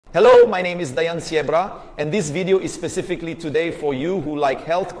Hello, my name is Dayan Siebra, and this video is specifically today for you who like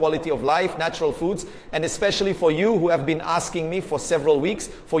health, quality of life, natural foods, and especially for you who have been asking me for several weeks,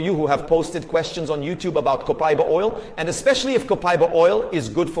 for you who have posted questions on YouTube about Copaiba oil, and especially if Copaiba oil is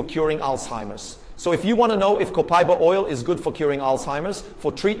good for curing Alzheimer's. So if you want to know if Copaiba oil is good for curing Alzheimer's,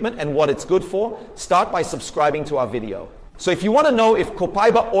 for treatment and what it's good for, start by subscribing to our video. So if you want to know if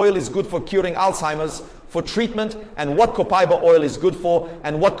Copaiba oil is good for curing Alzheimer's, for treatment, and what Copaiba oil is good for,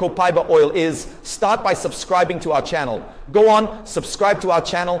 and what Copaiba oil is, start by subscribing to our channel. Go on, subscribe to our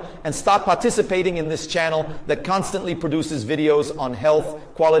channel, and start participating in this channel that constantly produces videos on health,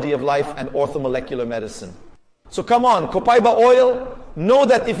 quality of life, and orthomolecular medicine. So come on, Copaiba oil, know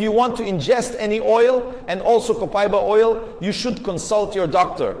that if you want to ingest any oil, and also Copaiba oil, you should consult your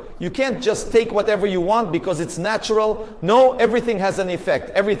doctor. You can't just take whatever you want because it's natural. No, everything has an effect.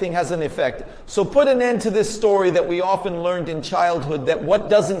 Everything has an effect. So put an end to this story that we often learned in childhood, that what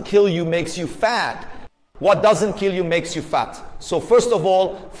doesn't kill you makes you fat. What doesn't kill you makes you fat. So first of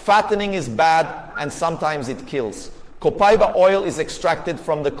all, fattening is bad and sometimes it kills. Copaiba oil is extracted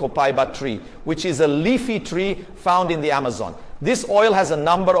from the Copaiba tree, which is a leafy tree found in the Amazon. This oil has a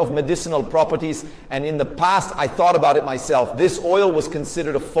number of medicinal properties, and in the past I thought about it myself. This oil was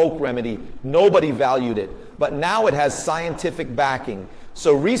considered a folk remedy. Nobody valued it. But now it has scientific backing.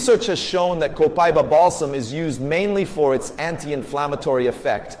 So research has shown that Copaiba balsam is used mainly for its anti-inflammatory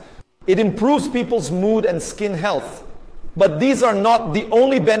effect. It improves people's mood and skin health. But these are not the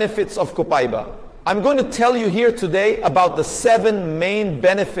only benefits of Copaiba. I'm going to tell you here today about the 7 main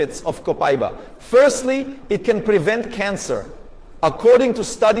benefits of Copaiba. Firstly, it can prevent cancer. According to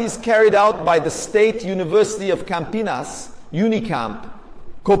studies carried out by the State University of Campinas, Unicamp,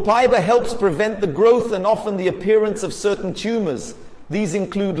 Copaiba helps prevent the growth and often the appearance of certain tumors. These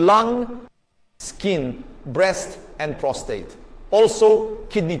include lung, skin, breast, and prostate. Also,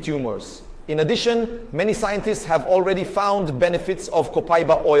 kidney tumors. In addition, many scientists have already found benefits of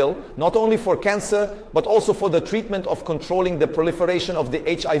Copaiba oil, not only for cancer, but also for the treatment of controlling the proliferation of the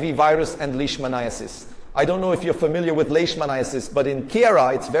HIV virus and leishmaniasis. I don't know if you're familiar with leishmaniasis, but in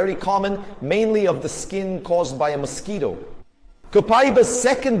Kera it's very common, mainly of the skin caused by a mosquito. Copaiba's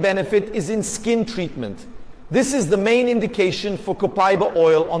second benefit is in skin treatment. This is the main indication for Copaiba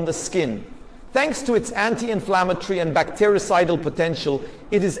oil on the skin. Thanks to its anti-inflammatory and bactericidal potential,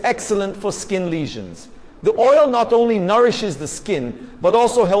 it is excellent for skin lesions. The oil not only nourishes the skin, but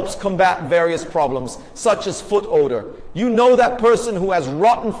also helps combat various problems, such as foot odor. You know that person who has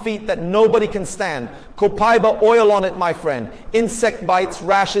rotten feet that nobody can stand. Copaiba oil on it, my friend. Insect bites,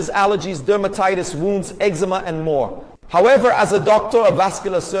 rashes, allergies, dermatitis, wounds, eczema, and more. However, as a doctor, a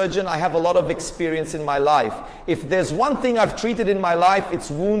vascular surgeon, I have a lot of experience in my life. If there's one thing I've treated in my life, it's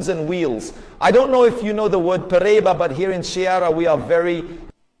wounds and wheals. I don't know if you know the word pereba, but here in Sierra we are very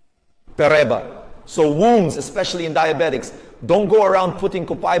pereba. So wounds, especially in diabetics, don't go around putting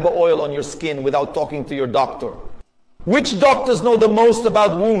Copaiba oil on your skin without talking to your doctor. Which doctors know the most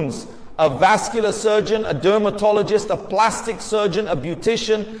about wounds? A vascular surgeon, a dermatologist, a plastic surgeon, a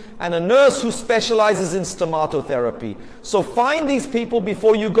beautician, and a nurse who specializes in stomatotherapy. So find these people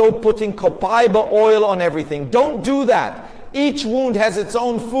before you go putting Copaiba oil on everything. Don't do that. Each wound has its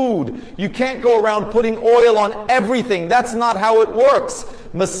own food. You can't go around putting oil on everything. That's not how it works.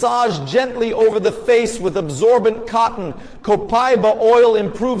 Massage gently over the face with absorbent cotton. Copaiba oil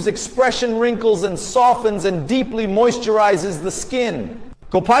improves expression wrinkles and softens and deeply moisturizes the skin.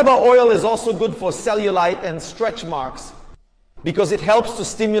 Copaiba oil is also good for cellulite and stretch marks because it helps to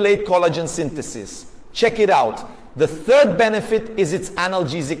stimulate collagen synthesis. Check it out. The third benefit is its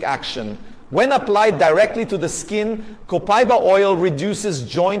analgesic action. When applied directly to the skin, Copaiba oil reduces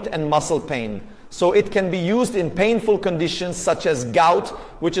joint and muscle pain. So it can be used in painful conditions such as gout,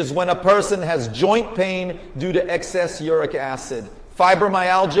 which is when a person has joint pain due to excess uric acid.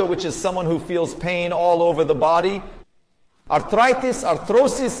 Fibromyalgia, which is someone who feels pain all over the body. Arthritis,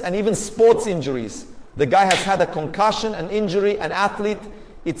 arthrosis, and even sports injuries. The guy has had a concussion, an injury, an athlete.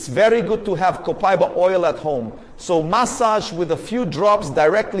 It's very good to have Copaiba oil at home. So massage with a few drops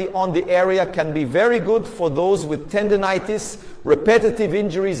directly on the area can be very good for those with tendinitis, repetitive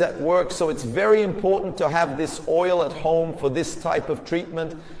injuries at work. So it's very important to have this oil at home for this type of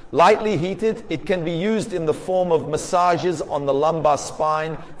treatment. Lightly heated, it can be used in the form of massages on the lumbar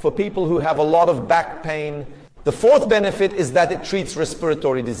spine for people who have a lot of back pain. The fourth benefit is that it treats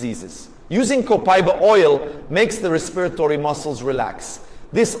respiratory diseases. Using Copaiba oil makes the respiratory muscles relax.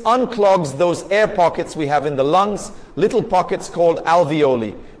 This unclogs those air pockets we have in the lungs, little pockets called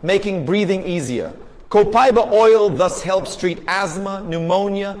alveoli, making breathing easier. Copaiba oil thus helps treat asthma,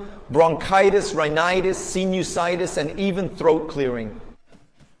 pneumonia, bronchitis, rhinitis, sinusitis, and even throat clearing.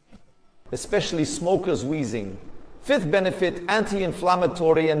 especially smokers wheezing. Fifth benefit,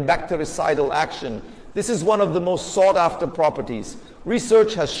 anti-inflammatory and bactericidal action. This is one of the most sought after properties.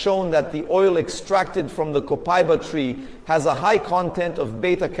 Research has shown that the oil extracted from the Copaiba tree has a high content of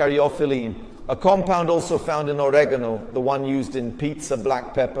beta-caryophyllene, a compound also found in oregano, the one used in pizza,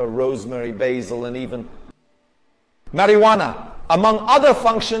 black pepper, rosemary, basil, and even marijuana. Among other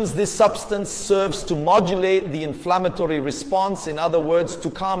functions, this substance serves to modulate the inflammatory response, in other words, to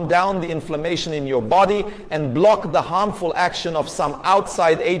calm down the inflammation in your body and block the harmful action of some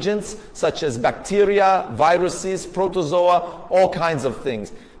outside agents such as bacteria, viruses, protozoa, all kinds of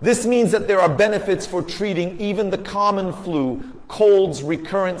things. This means that there are benefits for treating even the common flu, colds,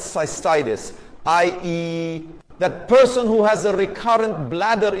 recurrent cystitis, i.e., that person who has a recurrent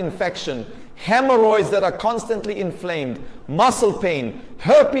bladder infection, hemorrhoids that are constantly inflamed, muscle pain,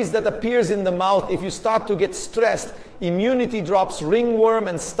 herpes that appears in the mouth if you start to get stressed, immunity drops, ringworm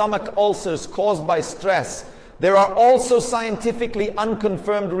and stomach ulcers caused by stress. There are also scientifically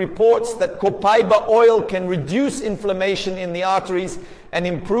unconfirmed reports that Copaiba oil can reduce inflammation in the arteries and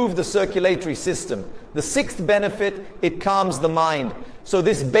improve the circulatory system. The sixth benefit, it calms the mind. So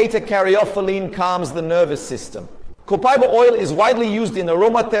this beta-caryophyllene calms the nervous system. Copaiba oil is widely used in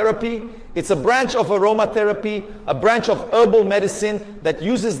aromatherapy. It's a branch of aromatherapy, a branch of herbal medicine that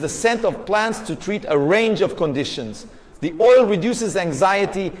uses the scent of plants to treat a range of conditions. The oil reduces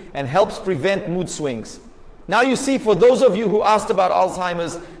anxiety and helps prevent mood swings. Now you see, for those of you who asked about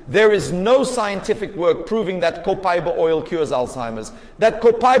Alzheimer's, there is no scientific work proving that Copaiba oil cures Alzheimer's, that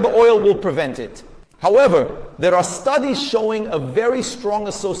Copaiba oil will prevent it. However, there are studies showing a very strong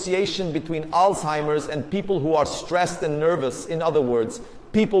association between Alzheimer's and people who are stressed and nervous. In other words,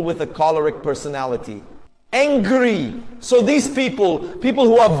 people with a choleric personality. Angry. So these people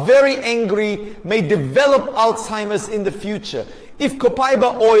who are very angry, may develop Alzheimer's in the future. If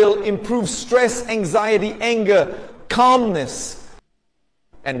Copaiba oil improves stress, anxiety, anger, calmness,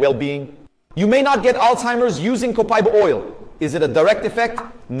 and well-being, you may not get Alzheimer's using Copaiba oil. Is it a direct effect?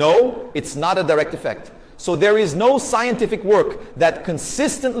 No, it's not a direct effect. So there is no scientific work that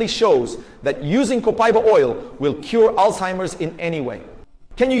consistently shows that using Copaiba oil will cure Alzheimer's in any way.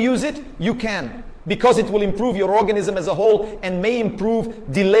 Can you use it? You can, because it will improve your organism as a whole and may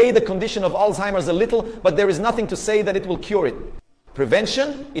delay the condition of Alzheimer's a little, but there is nothing to say that it will cure it.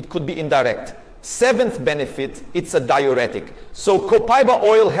 Prevention, it could be indirect. Seventh benefit, it's a diuretic. So Copaiba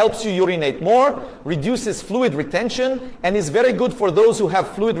oil helps you urinate more, reduces fluid retention, and is very good for those who have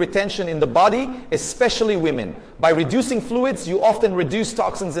fluid retention in the body, especially women. By reducing fluids, you often reduce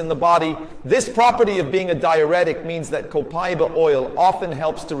toxins in the body. This property of being a diuretic means that Copaiba oil often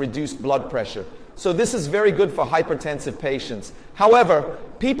helps to reduce blood pressure. So this is very good for hypertensive patients. However,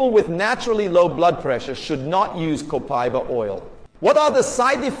 people with naturally low blood pressure should not use Copaiba oil. What are the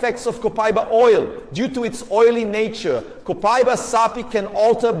side effects of Copaiba oil? Due to its oily nature, Copaiba sapi can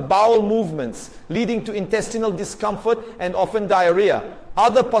alter bowel movements, leading to intestinal discomfort and often diarrhea.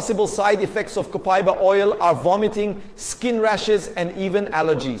 Other possible side effects of Copaiba oil are vomiting, skin rashes, and even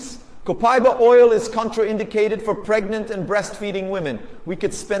allergies. Copaiba oil is contraindicated for pregnant and breastfeeding women. We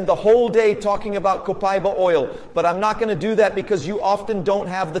could spend the whole day talking about Copaiba oil, but I'm not going to do that because you often don't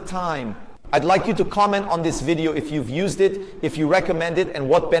have the time. I'd like you to comment on this video if you've used it, if you recommend it, and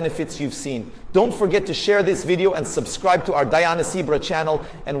what benefits you've seen. Don't forget to share this video and subscribe to our Dayan Siebra channel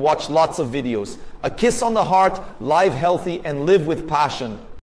and watch lots of videos. A kiss on the heart, live healthy, and live with passion.